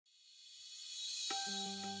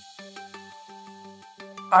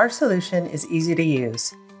Our solution is easy to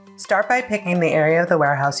use. Start by picking the area of the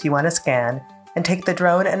warehouse you want to scan and take the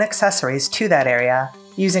drone and accessories to that area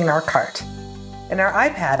using our cart. In our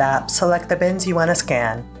iPad app, select the bins you want to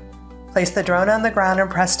scan. Place the drone on the ground and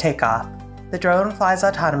press takeoff. The drone flies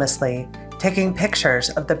autonomously, taking pictures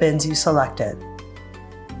of the bins you selected.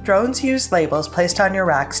 Drones use labels placed on your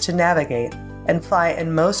racks to navigate and fly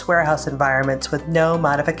in most warehouse environments with no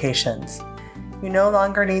modifications. You no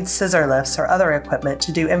longer need scissor lifts or other equipment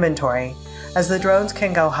to do inventory, as the drones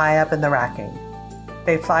can go high up in the racking.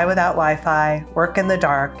 They fly without Wi-Fi, work in the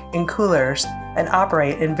dark, in coolers, and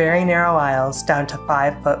operate in very narrow aisles down to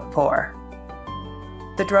 5'4".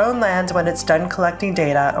 The drone lands when it's done collecting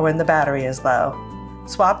data or when the battery is low.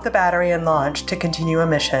 Swap the battery and launch to continue a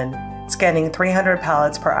mission, scanning 300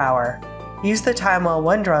 pallets per hour. Use the time while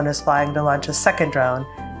one drone is flying to launch a second drone,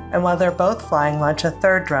 and while they're both flying, launch a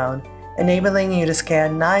third drone, enabling you to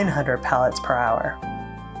scan 900 pallets per hour.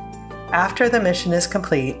 After the mission is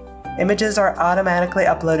complete, images are automatically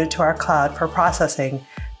uploaded to our cloud for processing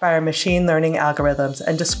by our machine learning algorithms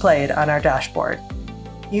and displayed on our dashboard.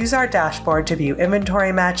 Use our dashboard to view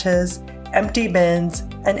inventory matches, empty bins,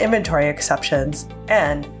 and inventory exceptions,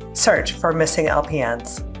 and search for missing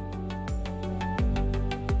LPNs.